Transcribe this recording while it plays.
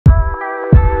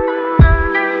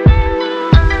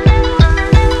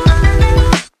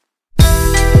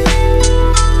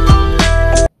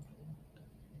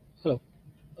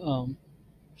Um,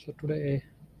 so today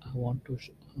I want to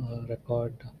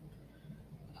record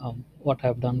what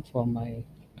I've done for my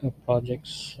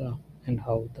projects and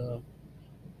how the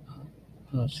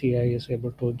CI is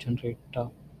able to generate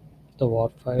the WAR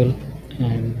file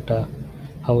and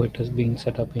how it is being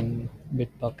set up in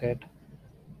Bitbucket.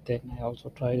 Then I also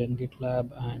tried in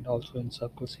Gitlab and also in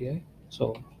CircleCI.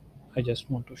 So I just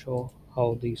want to show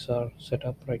how these are set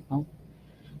up right now.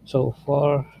 So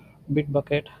for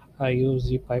Bitbucket, I use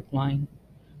the pipeline,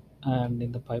 and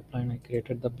in the pipeline I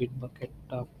created the Bitbucket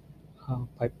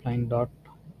pipeline dot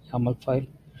YAML file.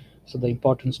 So the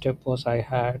important step was I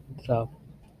had the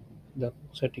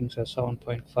settings as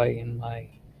 7.5 in my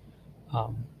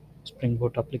um, Spring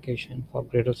Boot application for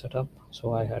Gradle setup.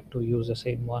 So I had to use the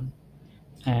same one,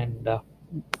 and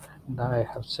I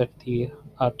have set the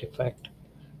artifact,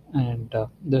 and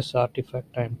this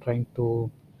artifact I'm trying to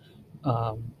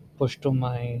push to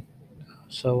my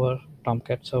server,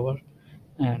 Tomcat server,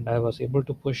 and I was able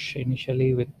to push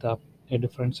initially with a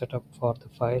different setup for the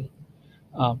file.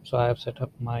 So I have set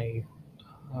up my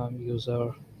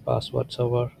user password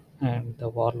server and the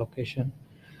var location.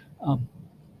 Um,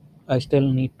 I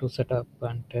still need to set up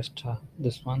and test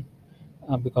this one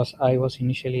because I was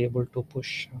initially able to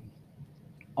push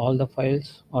all the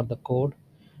files or the code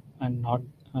and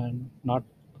not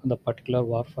the particular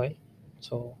var file.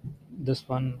 So this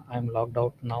one I'm logged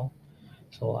out now.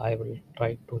 So I will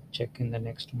try to check in the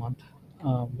next month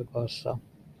because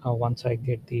once I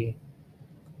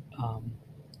um,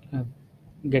 uh,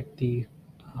 get the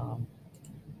um,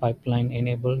 pipeline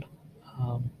enabled,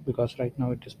 because right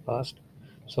now it is passed,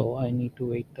 so I need to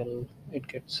wait till it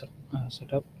gets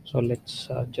set up. So let's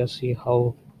just see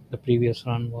how the previous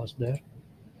run was there.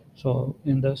 So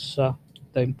in this,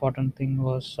 the important thing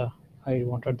was I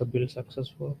wanted the build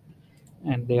successful,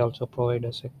 and they also provide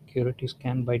a security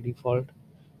scan by default.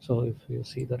 So if you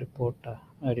see the report,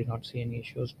 I did not see any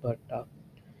issues, but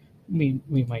we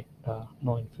might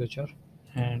know in future.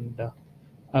 And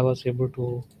I was able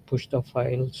to push the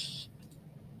files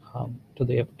to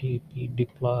the FTP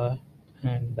deploy,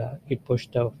 and it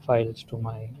pushed the files to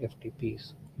my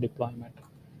FTP's deployment.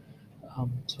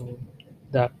 So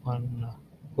that one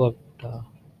worked,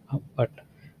 but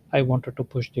I wanted to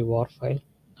push the war file.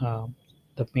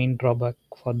 The main drawback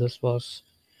for this was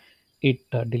it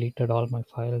deleted all my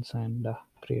files and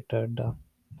created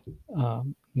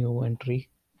new entry,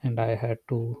 and I had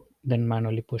to then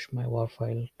manually push my war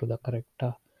file to the correct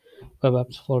web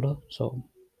apps folder. So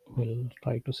we'll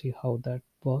try to see how that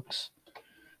works.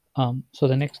 So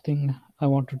the next thing I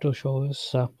wanted to show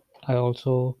is I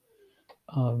also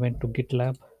went to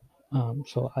GitLab.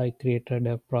 So I created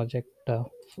a project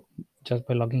just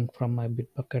by logging from my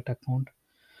Bitbucket account,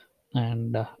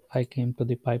 and I came to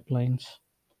the pipelines.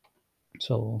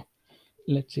 So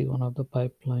let's see one of the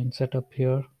pipeline setup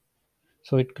here.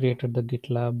 So it created the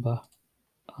GitLab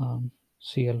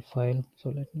CL file. So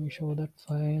let me show that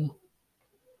file.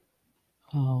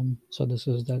 So this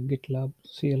is the GitLab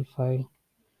CL file.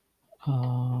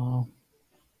 Uh,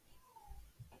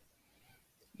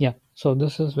 yeah, so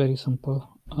this is very simple.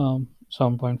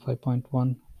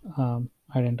 7.5.1.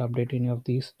 I didn't update any of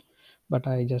these, but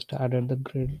I just added the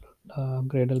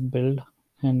Gradle build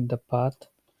and the path.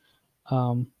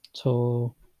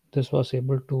 So this was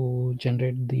able to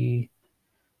generate the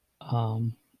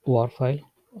war file.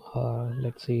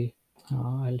 Let's see.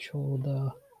 I'll show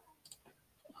the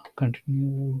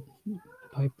continue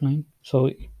pipeline.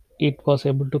 So it was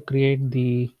able to create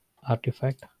the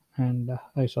artifact, and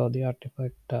I saw the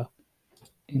artifact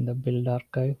in the build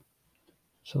archive.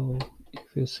 So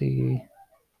if you see,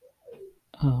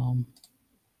 um,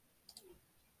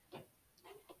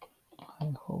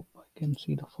 I hope I can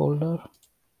see the folder.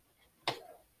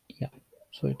 Yeah,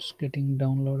 so it's getting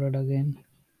downloaded again,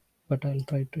 but I'll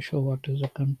try to show what is the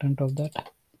content of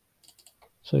that.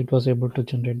 So it was able to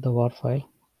generate the war file,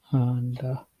 and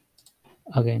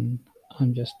again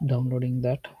I'm just downloading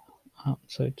that.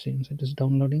 So it seems it is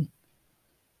downloading.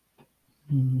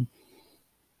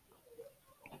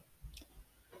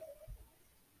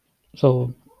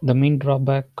 So the main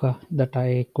drawback that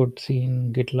I could see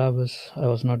in GitLab is I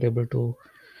was not able to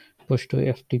push to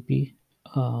FTP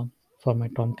for my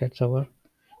Tomcat server,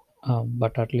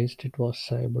 but at least it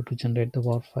was able to generate the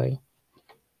WAR file.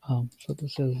 So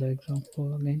this is the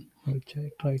example again, which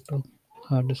I try to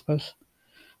discuss.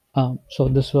 So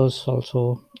this was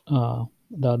also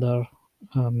the other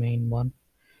main one.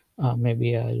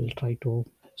 Maybe I'll try to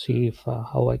see if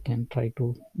how I can try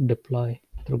to deploy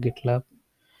through GitLab.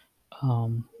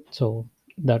 So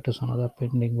that is another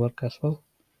pending work as well.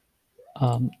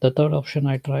 The third option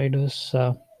I tried is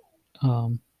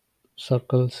um,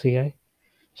 CircleCI.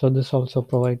 So this also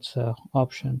provides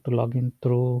option to log in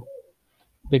through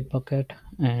Bitbucket,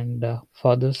 and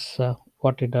for this,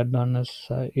 what it had done is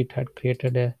it had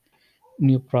created a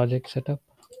new project setup.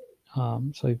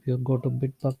 So if you go to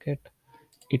Bitbucket,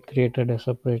 it created a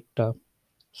separate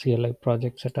CLI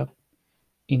project setup.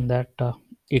 In that,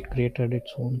 it created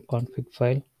its own config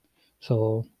file.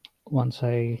 So once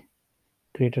I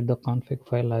created the config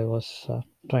file, I was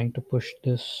trying to push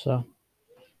this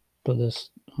to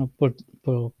this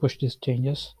push these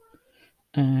changes,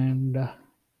 and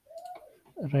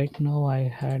right now I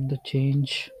had the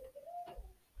change.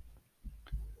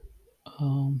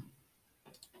 Um,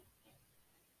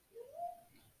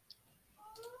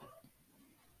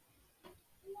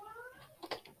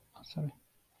 Sorry,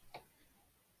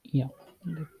 yeah.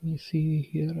 Let me see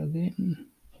here again.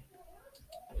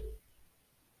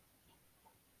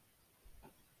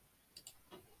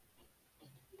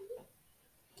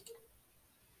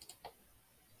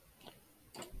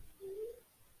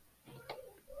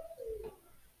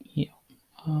 Yeah.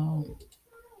 Um,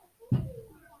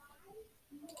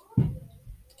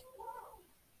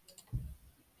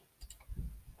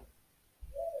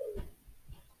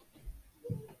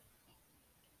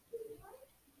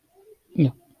 yeah.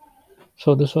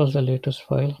 So this was the latest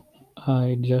file.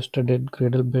 I just did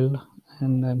Gradle build,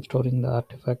 and I'm storing the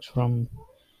artifacts from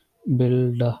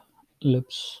build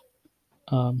libs.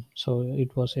 So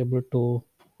it was able to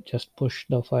just push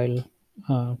the file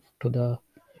to the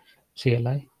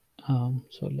CLI.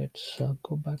 So let's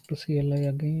go back to CLI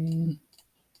again.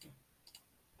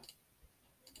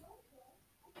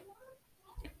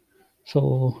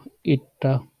 So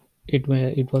it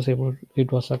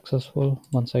was successful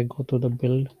once I go to the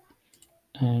build,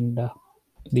 and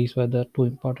these were the two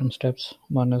important steps.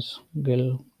 One is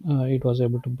it was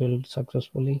able to build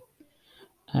successfully,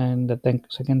 and the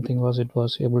second thing was it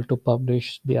was able to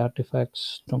publish the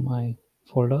artifacts to my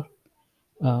folder.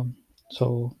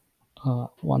 So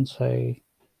once I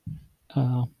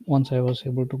was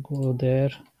able to go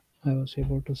there, I was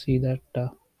able to see that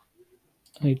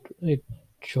it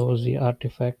shows the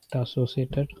artifact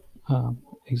associated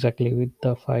exactly with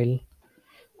the file.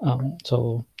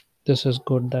 So this is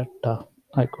good that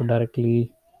I could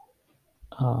directly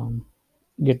um,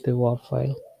 get the war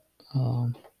file.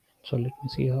 Um, so let me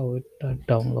see how it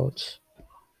downloads.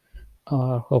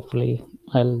 Hopefully,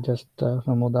 I'll just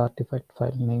remove the artifact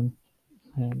file name,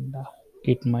 and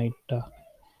it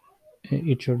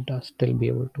should still be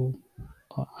able to.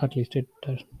 At least it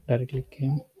directly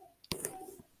came.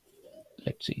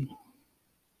 Let's see.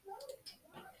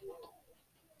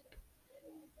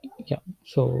 Yeah.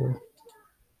 So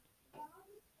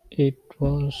it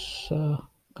was a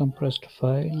compressed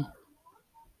file.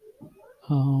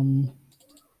 Um,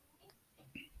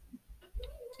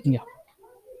 yeah.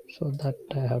 So that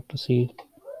I have to see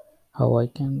how I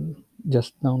can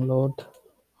just download.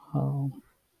 Um,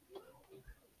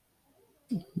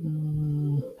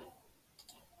 mm,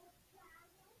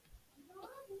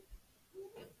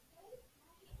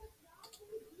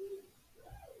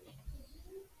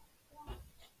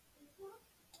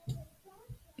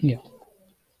 yeah.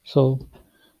 So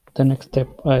the next step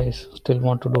I still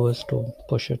want to do is to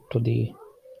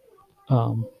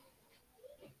um,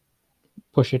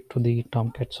 push it to the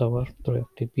Tomcat server through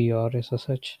FTP or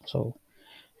SSH. So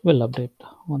we'll update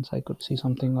once I could see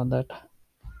something on that.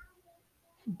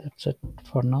 That's it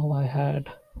for now.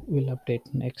 We'll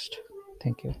update next.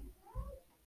 Thank you.